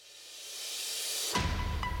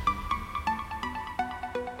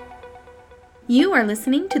You are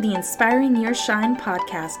listening to the Inspiring Your Shine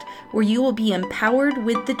podcast, where you will be empowered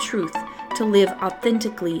with the truth to live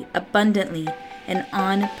authentically, abundantly, and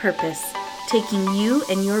on purpose, taking you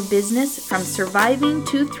and your business from surviving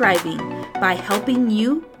to thriving by helping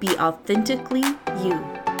you be authentically you.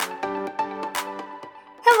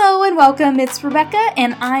 Hello and welcome. It's Rebecca,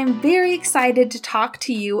 and I'm very excited to talk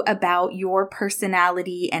to you about your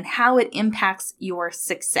personality and how it impacts your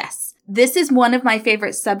success. This is one of my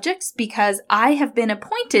favorite subjects because I have been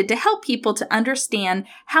appointed to help people to understand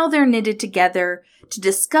how they're knitted together, to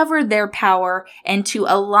discover their power, and to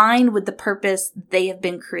align with the purpose they have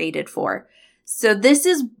been created for. So this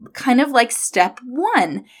is kind of like step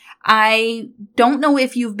one. I don't know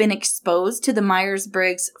if you've been exposed to the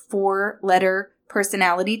Myers-Briggs 4-letter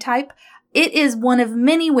personality type. It is one of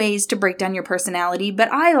many ways to break down your personality, but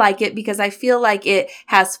I like it because I feel like it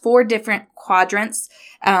has 4 different quadrants,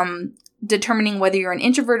 determining whether you're an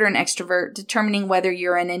introvert or an extrovert, determining whether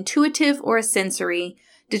you're an intuitive or a sensory,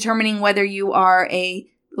 determining whether you are a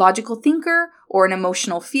logical thinker or an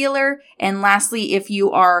emotional feeler, and lastly, if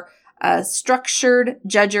you are a structured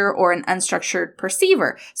judger or an unstructured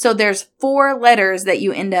perceiver. So there's 4 letters that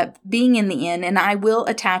you end up being in the end, and I will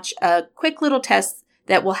attach a quick little test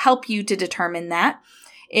that will help you to determine that.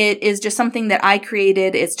 It is just something that I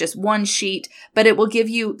created. It's just one sheet, but it will give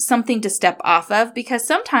you something to step off of because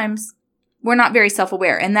sometimes we're not very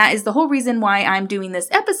self-aware. And that is the whole reason why I'm doing this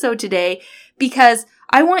episode today, because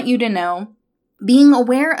I want you to know being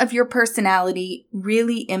aware of your personality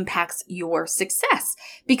really impacts your success,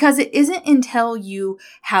 because it isn't until you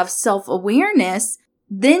have self-awareness,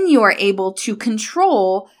 then you are able to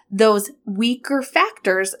control those weaker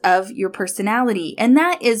factors of your personality. And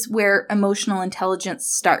that is where emotional intelligence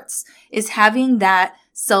starts, is having that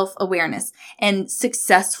self-awareness. And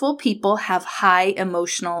successful people have high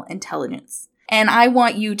emotional intelligence. And I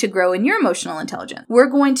want you to grow in your emotional intelligence. We're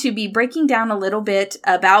going to be breaking down a little bit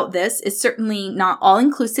about this. It's certainly not all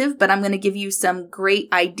inclusive, but I'm going to give you some great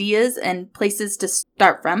ideas and places to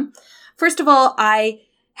start from. First of all, I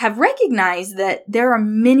have recognized that there are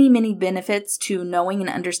many, many benefits to knowing and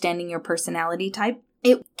understanding your personality type.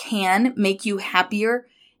 It can make you happier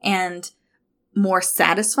and more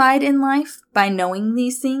satisfied in life by knowing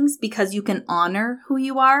these things because you can honor who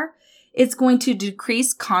you are. It's going to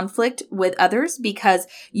decrease conflict with others because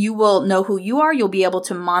you will know who you are. You'll be able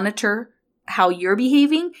to monitor how you're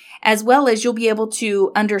behaving, as well as you'll be able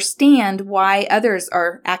to understand why others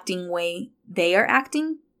are acting the way they are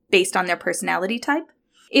acting based on their personality type.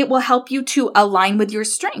 It will help you to align with your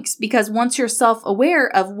strengths because once you're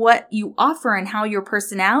self-aware of what you offer and how your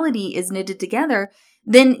personality is knitted together,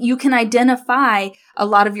 then you can identify a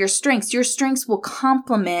lot of your strengths. Your strengths will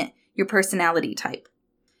complement your personality type.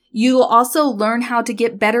 You'll also learn how to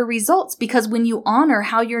get better results because when you honor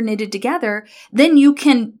how you're knitted together, then you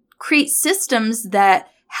can create systems that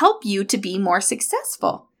help you to be more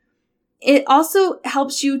successful. It also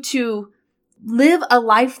helps you to live a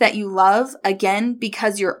life that you love, again,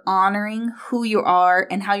 because you're honoring who you are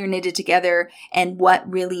and how you're knitted together and what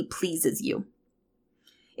really pleases you.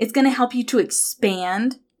 It's going to help you to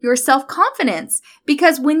expand your self-confidence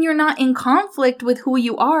because when you're not in conflict with who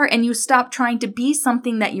you are and you stop trying to be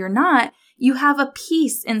something that you're not, you have a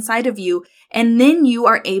peace inside of you and then you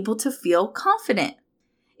are able to feel confident.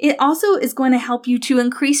 It also is going to help you to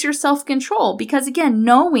increase your self-control because again,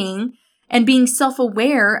 knowing and being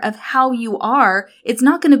self-aware of how you are, it's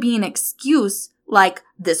not going to be an excuse like,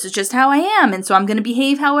 this is just how I am, and so I'm going to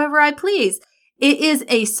behave however I please. It is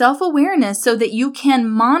a self-awareness so that you can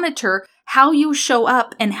monitor how you show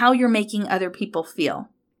up and how you're making other people feel.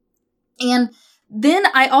 And then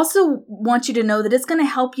I also want you to know that it's going to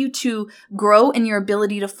help you to grow in your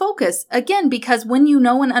ability to focus. Again, because when you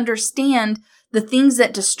know and understand the things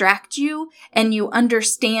that distract you and you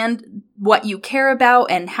understand what you care about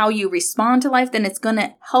and how you respond to life, then it's going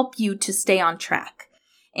to help you to stay on track.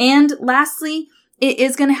 And lastly, it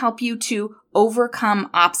is going to help you to overcome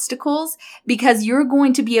obstacles because you're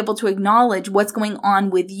going to be able to acknowledge what's going on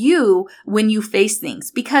with you when you face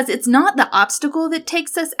things. Because it's not the obstacle that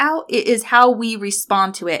takes us out, it is how we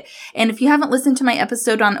respond to it. And if you haven't listened to my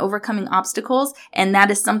episode on overcoming obstacles, and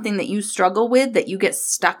that is something that you struggle with, that you get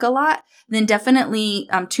stuck a lot, then definitely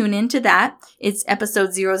tune into that. It's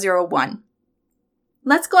episode 001.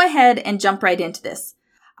 Let's go ahead and jump right into this.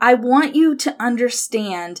 I want you to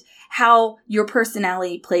understand how your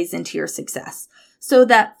personality plays into your success. So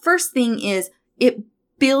that first thing is it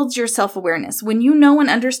builds your self-awareness. When you know and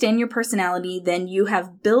understand your personality, then you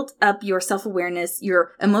have built up your self-awareness,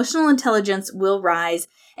 your emotional intelligence will rise,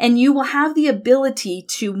 and you will have the ability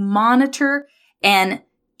to monitor and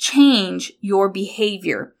change your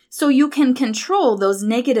behavior. so you can control those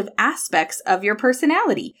negative aspects of your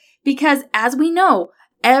personality. Because as we know,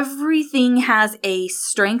 everything has a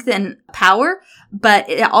strength and power, but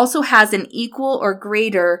it also has an equal or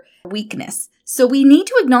greater weakness. So we need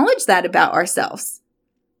to acknowledge that about ourselves.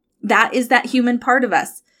 That is that human part of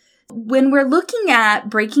us. When we're looking at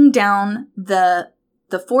breaking down the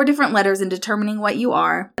 4 different letters and determining what you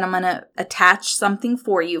are, and I'm going to attach something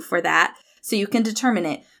for you for that so you can determine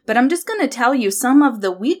it. But I'm just going to tell you some of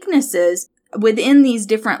the weaknesses within these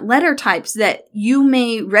different letter types that you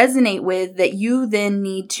may resonate with that you then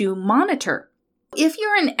need to monitor. If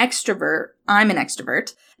you're an extrovert, I'm an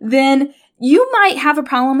extrovert, then you might have a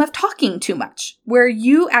problem of talking too much, where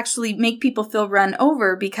you actually make people feel run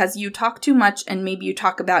over because you talk too much and maybe you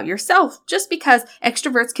talk about yourself, just because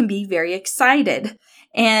extroverts can be very excited.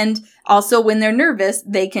 And also when they're nervous,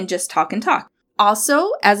 they can just talk and talk. Also,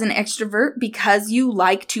 as an extrovert, because you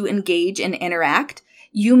like to engage and interact,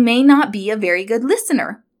 you may not be a very good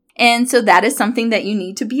listener. And so that is something that you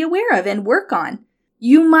need to be aware of and work on.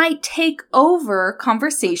 You might take over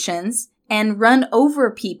conversations and run over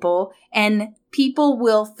people, and people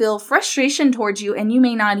will feel frustration towards you, and you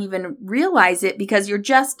may not even realize it because you're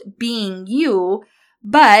just being you,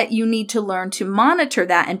 but you need to learn to monitor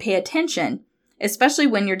that and pay attention, especially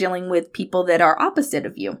when you're dealing with people that are opposite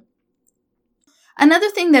of you. Another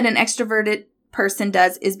thing that an extroverted person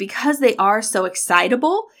does is because they are so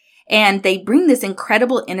excitable and they bring this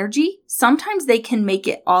incredible energy, sometimes they can make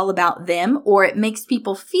it all about them, or it makes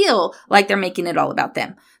people feel like they're making it all about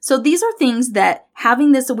them. So these are things that,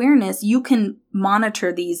 having this awareness, you can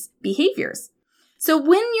monitor these behaviors. So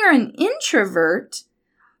when you're an introvert,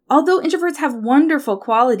 although introverts have wonderful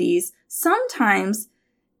qualities, sometimes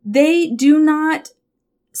they do not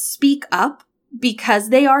speak up because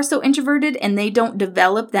they are so introverted and they don't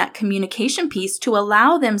develop that communication piece to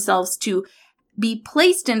allow themselves to be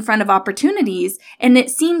placed in front of opportunities. And it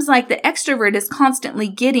seems like the extrovert is constantly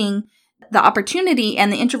getting the opportunity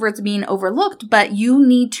and the introvert's being overlooked, but you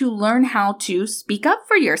need to learn how to speak up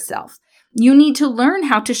for yourself. You need to learn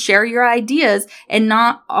how to share your ideas and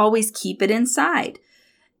not always keep it inside.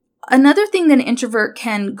 Another thing that an introvert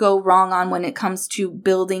can go wrong on when it comes to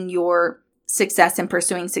building your success and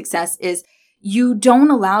pursuing success is you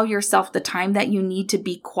don't allow yourself the time that you need to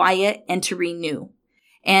be quiet and to renew.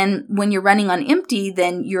 And when you're running on empty,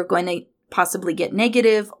 then you're going to possibly get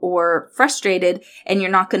negative or frustrated, and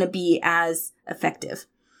you're not going to be as effective.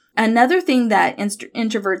 Another thing that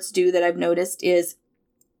introverts do that I've noticed is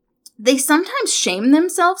they sometimes shame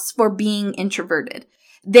themselves for being introverted.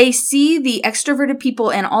 They see the extroverted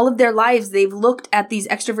people, and all of their lives they've looked at these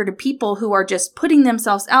extroverted people who are just putting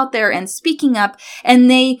themselves out there and speaking up, and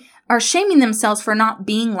they are shaming themselves for not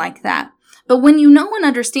being like that. But when you know and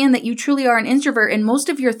understand that you truly are an introvert and most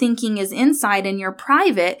of your thinking is inside and you're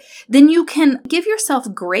private, then you can give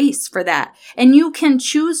yourself grace for that. And you can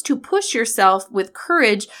choose to push yourself with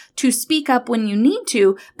courage to speak up when you need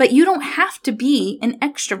to, but you don't have to be an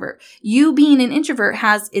extrovert. You being an introvert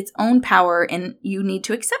has its own power, and you need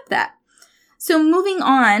to accept that. So moving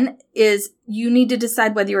on is you need to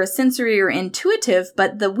decide whether you're a sensory or intuitive,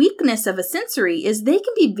 but the weakness of a sensory is they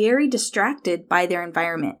can be very distracted by their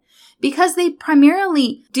environment. Because they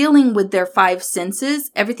primarily dealing with their 5 senses,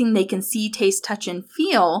 everything they can see, taste, touch, and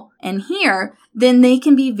feel and hear, then they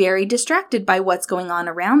can be very distracted by what's going on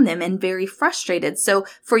around them and very frustrated. So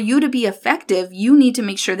for you to be effective, you need to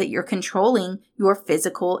make sure that you're controlling your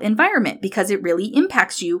physical environment because it really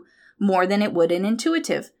impacts you more than it would an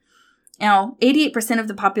intuitive. Now, 88% of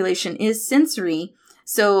the population is sensory,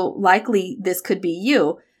 so likely this could be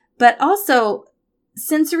you, but also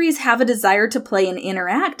sensories have a desire to play and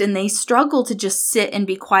interact, and they struggle to just sit and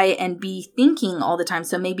be quiet and be thinking all the time.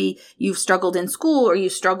 So maybe you've struggled in school or you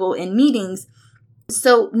struggle in meetings.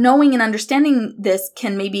 So knowing and understanding this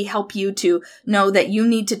can maybe help you to know that you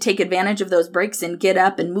need to take advantage of those breaks and get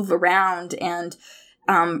up and move around and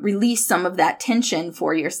release some of that tension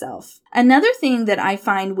for yourself. Another thing that I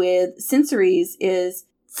find with sensories is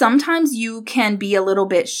sometimes you can be a little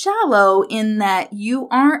bit shallow in that you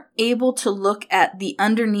aren't able to look at the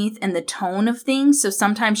underneath and the tone of things. So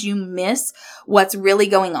sometimes you miss what's really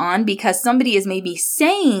going on because somebody is maybe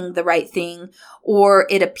saying the right thing, or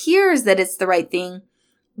it appears that it's the right thing,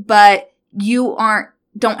 but you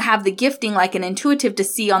don't have the gifting like an intuitive to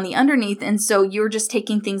see on the underneath. And so you're just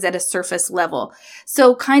taking things at a surface level.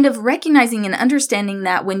 So kind of recognizing and understanding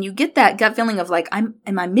that when you get that gut feeling of like, am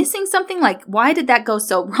I missing something? Like, why did that go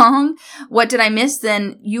so wrong? What did I miss?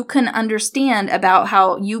 Then you can understand about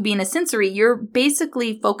how you being a sensory, you're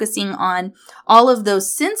basically focusing on all of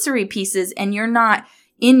those sensory pieces and you're not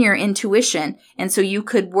in your intuition. And so you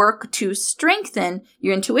could work to strengthen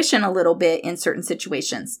your intuition a little bit in certain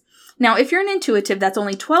situations. Now, if you're an intuitive, that's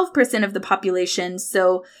only 12% of the population.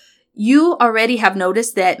 So you already have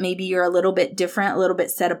noticed that maybe you're a little bit different, a little bit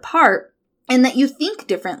set apart, and that you think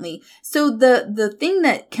differently. So the thing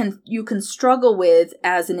that you can struggle with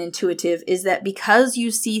as an intuitive is that because you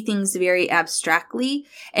see things very abstractly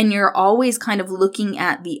and you're always kind of looking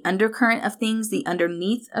at the undercurrent of things, the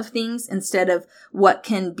underneath of things, instead of what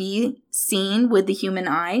can be seen with the human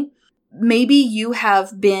eye, maybe you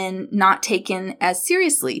have been not taken as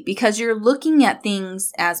seriously because you're looking at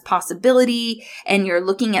things as possibility and you're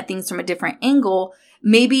looking at things from a different angle.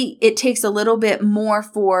 Maybe it takes a little bit more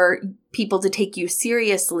for people to take you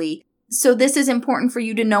seriously. So this is important for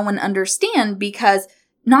you to know and understand because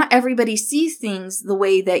not everybody sees things the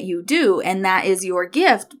way that you do, and that is your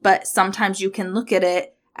gift. But sometimes you can look at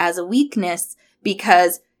it as a weakness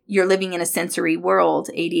because you're living in a sensory world.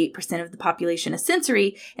 88% of the population is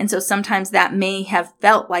sensory. And so sometimes that may have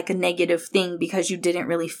felt like a negative thing because you didn't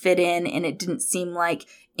really fit in and it didn't seem like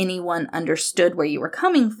anyone understood where you were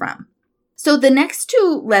coming from. So the next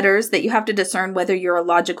two letters that you have to discern whether you're a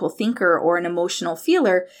logical thinker or an emotional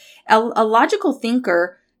feeler, a logical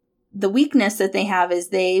thinker, the weakness that they have is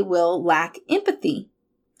they will lack empathy.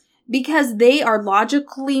 Because they are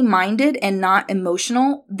logically minded and not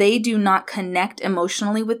emotional, they do not connect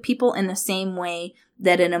emotionally with people in the same way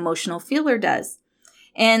that an emotional feeler does.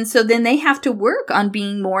 And so then they have to work on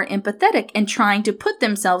being more empathetic and trying to put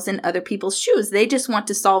themselves in other people's shoes. They just want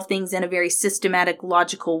to solve things in a very systematic,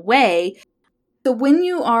 logical way. So when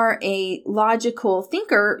you are a logical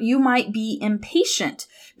thinker, you might be impatient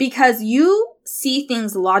because you see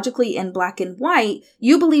things logically in black and white.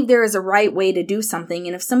 You believe there is a right way to do something.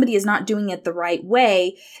 And if somebody is not doing it the right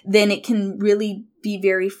way, then it can really be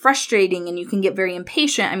very frustrating and you can get very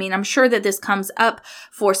impatient. I mean, I'm sure that this comes up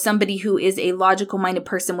for somebody who is a logical minded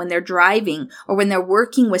person when they're driving or when they're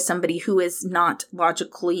working with somebody who is not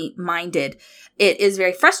logically minded. It is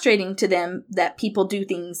very frustrating to them that people do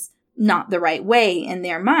things not the right way in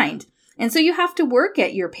their mind. And so you have to work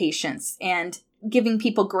at your patience and giving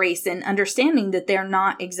people grace and understanding that they're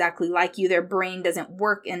not exactly like you. Their brain doesn't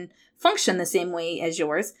work and function the same way as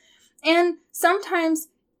yours. And sometimes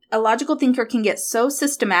a logical thinker can get so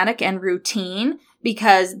systematic and routine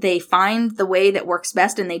because they find the way that works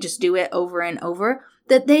best and they just do it over and over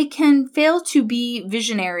that they can fail to be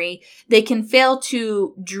visionary. They can fail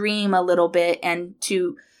to dream a little bit and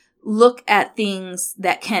to look at things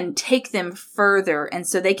that can take them further. And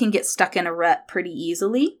so they can get stuck in a rut pretty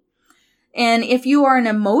easily. And if you are an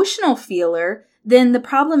emotional feeler, then the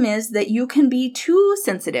problem is that you can be too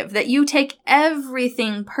sensitive, that you take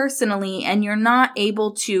everything personally and you're not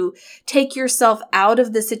able to take yourself out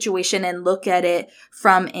of the situation and look at it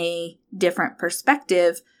from a different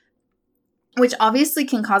perspective, which obviously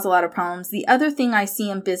can cause a lot of problems. The other thing I see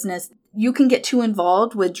in business, you can get too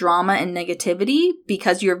involved with drama and negativity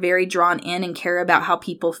because you're very drawn in and care about how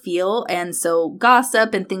people feel. And so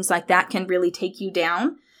gossip and things like that can really take you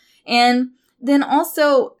down. And then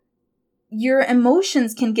also your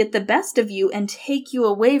emotions can get the best of you and take you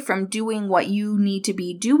away from doing what you need to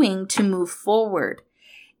be doing to move forward.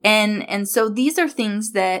 And so these are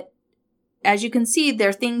things that, as you can see,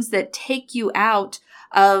 they're things that take you out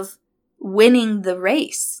of winning the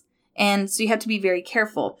race. And so you have to be very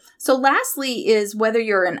careful. So lastly is whether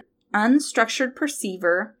you're an unstructured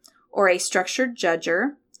perceiver or a structured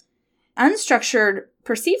judger. Unstructured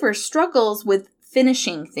perceiver struggles with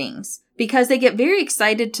finishing things because they get very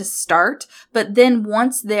excited to start, but then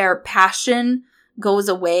once their passion goes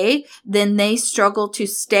away, then they struggle to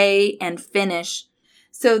stay and finish.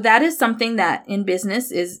 So that is something that in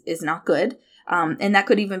business is not good. And that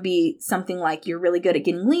could even be something like you're really good at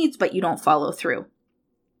getting leads, but you don't follow through.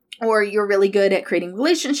 Or you're really good at creating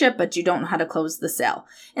relationship, but you don't know how to close the sale.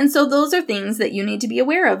 And so those are things that you need to be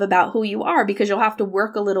aware of about who you are because you'll have to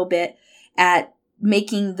work a little bit at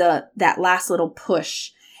making that last little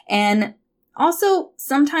push. And also,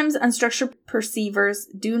 sometimes unstructured perceivers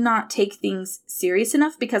do not take things serious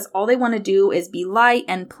enough because all they want to do is be light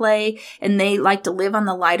and play, and they like to live on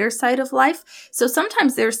the lighter side of life. So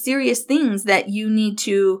sometimes there's serious things that you need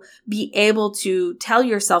to be able to tell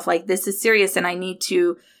yourself, like, this is serious and I need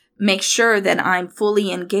to make sure that I'm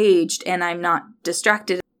fully engaged and I'm not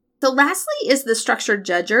distracted. So lastly is the structured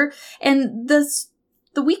judger. And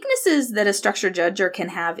the weaknesses that a structured judger can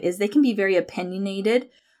have is they can be very opinionated.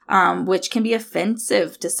 which can be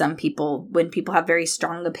offensive to some people. When people have very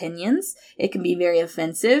strong opinions, it can be very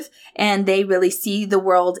offensive, and they really see the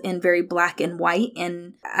world in very black and white.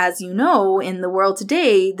 And as you know, in the world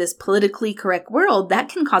today, this politically correct world, that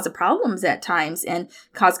can cause problems at times and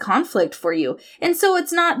cause conflict for you. And so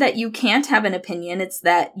it's not that you can't have an opinion, it's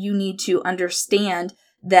that you need to understand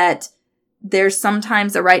that there's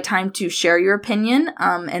sometimes a right time to share your opinion,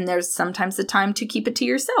 and there's sometimes a time to keep it to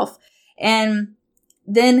yourself. And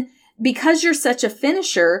then because you're such a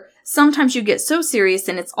finisher, sometimes you get so serious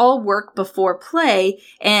and it's all work before play,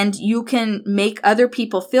 and you can make other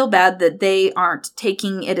people feel bad that they aren't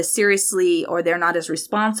taking it as seriously or they're not as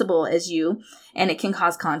responsible as you, and it can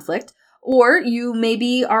cause conflict. Or you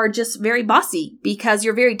maybe are just very bossy because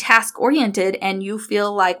you're very task oriented and you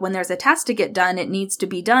feel like when there's a task to get done, it needs to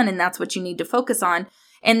be done, and that's what you need to focus on.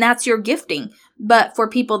 And that's your gifting. But for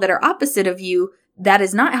people that are opposite of you, that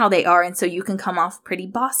is not how they are. And so you can come off pretty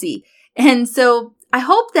bossy. And so I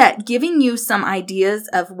hope that giving you some ideas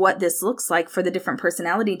of what this looks like for the different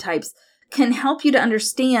personality types can help you to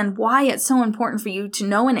understand why it's so important for you to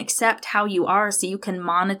know and accept how you are, so you can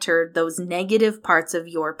monitor those negative parts of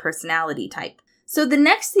your personality type. So the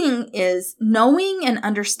next thing is knowing and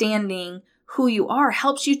understanding who you are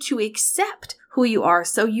helps you to accept who you are.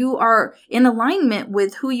 So you are in alignment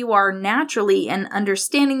with who you are naturally, and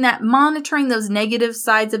understanding that, monitoring those negative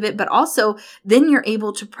sides of it, but also then you're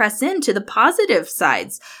able to press into the positive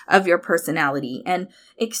sides of your personality. And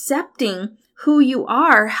accepting who you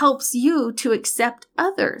are helps you to accept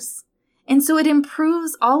others. And so it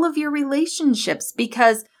improves all of your relationships,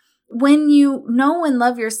 because when you know and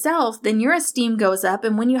love yourself, then your esteem goes up.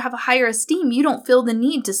 And when you have a higher esteem, you don't feel the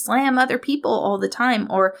need to slam other people all the time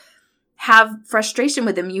or have frustration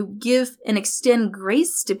with them. You give and extend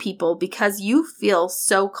grace to people because you feel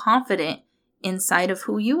so confident inside of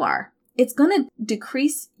who you are. It's going to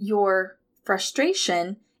decrease your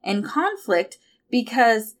frustration and conflict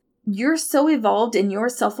because you're so evolved in your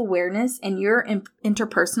self-awareness, and your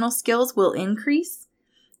interpersonal skills will increase,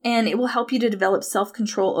 and it will help you to develop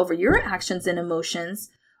self-control over your actions and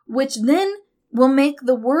emotions, which then will make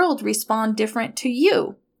the world respond different to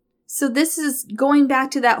you. So this is going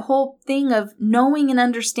back to that whole thing of knowing and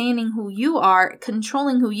understanding who you are,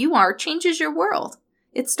 controlling who you are, changes your world.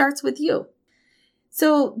 It starts with you.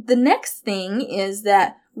 So the next thing is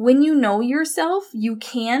that when you know yourself, you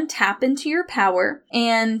can tap into your power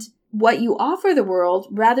and what you offer the world,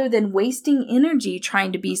 rather than wasting energy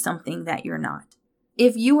trying to be something that you're not.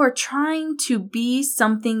 If you are trying to be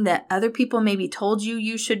something that other people maybe told you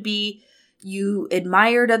you should be, you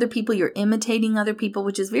admired other people, you're imitating other people,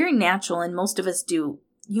 which is very natural, and most of us do.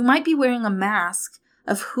 You might be wearing a mask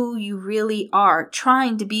of who you really are,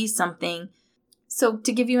 trying to be something. So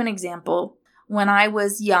to give you an example, when I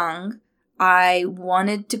was young, I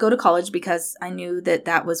wanted to go to college because I knew that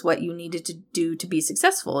that was what you needed to do to be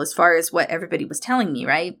successful, as far as what everybody was telling me,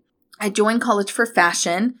 right? I joined college for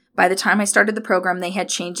fashion. By the time I started the program, they had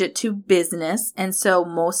changed it to business. And so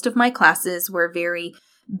most of my classes were very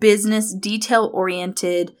business,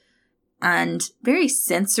 detail-oriented, and very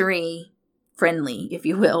sensory friendly, if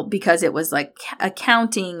you will, because it was like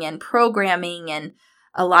accounting and programming and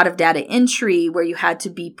a lot of data entry where you had to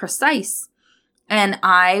be precise. And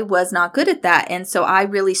I was not good at that. And so I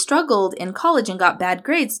really struggled in college and got bad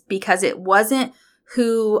grades because it wasn't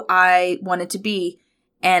who I wanted to be.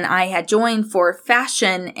 And I had joined for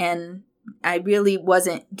fashion, and I really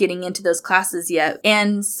wasn't getting into those classes yet.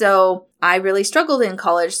 And so I really struggled in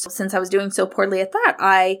college. Since I was doing so poorly at that,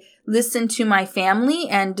 I listened to my family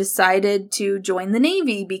and decided to join the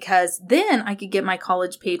Navy, because then I could get my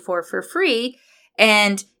college paid for free.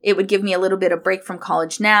 And it would give me a little bit of break from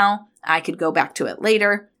college now. I could go back to it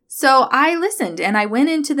later. So I listened and I went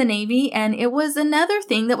into the Navy, and it was another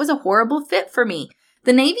thing that was a horrible fit for me.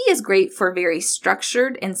 The Navy is great for very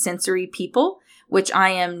structured and sensory people, which I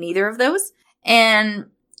am neither of those. And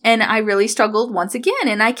I really struggled once again.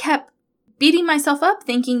 And I kept beating myself up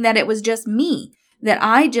thinking that it was just me, that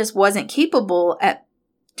I just wasn't capable at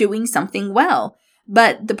doing something well.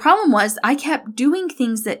 But the problem was I kept doing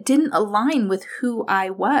things that didn't align with who I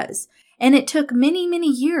was. And it took many, many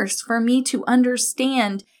years for me to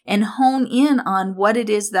understand and hone in on what it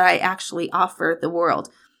is that I actually offer the world.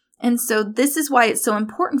 And so this is why it's so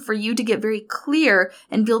important for you to get very clear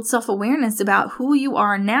and build self-awareness about who you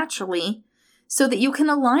are naturally, so that you can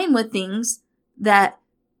align with things that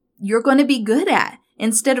you're going to be good at,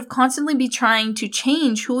 instead of constantly be trying to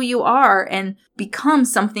change who you are and become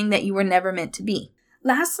something that you were never meant to be.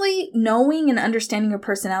 Lastly, knowing and understanding your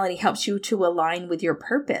personality helps you to align with your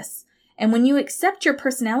purpose. And when you accept your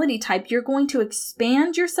personality type, you're going to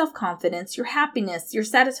expand your self-confidence, your happiness, your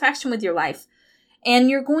satisfaction with your life. And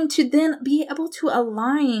you're going to then be able to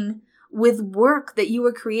align with work that you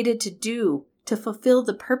were created to do, to fulfill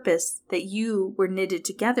the purpose that you were knitted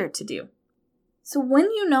together to do. So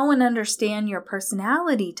when you know and understand your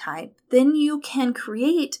personality type, then you can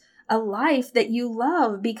create a life that you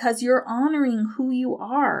love because you're honoring who you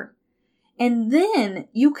are. And then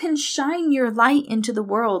you can shine your light into the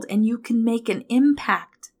world and you can make an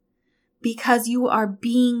impact because you are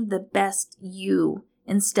being the best you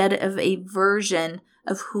instead of a version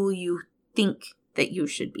of who you think that you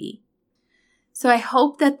should be. So I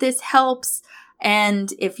hope that this helps.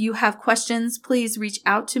 And if you have questions, please reach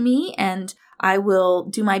out to me and I will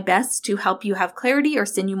do my best to help you have clarity or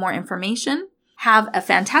send you more information. Have a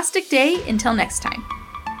fantastic day. Until next time.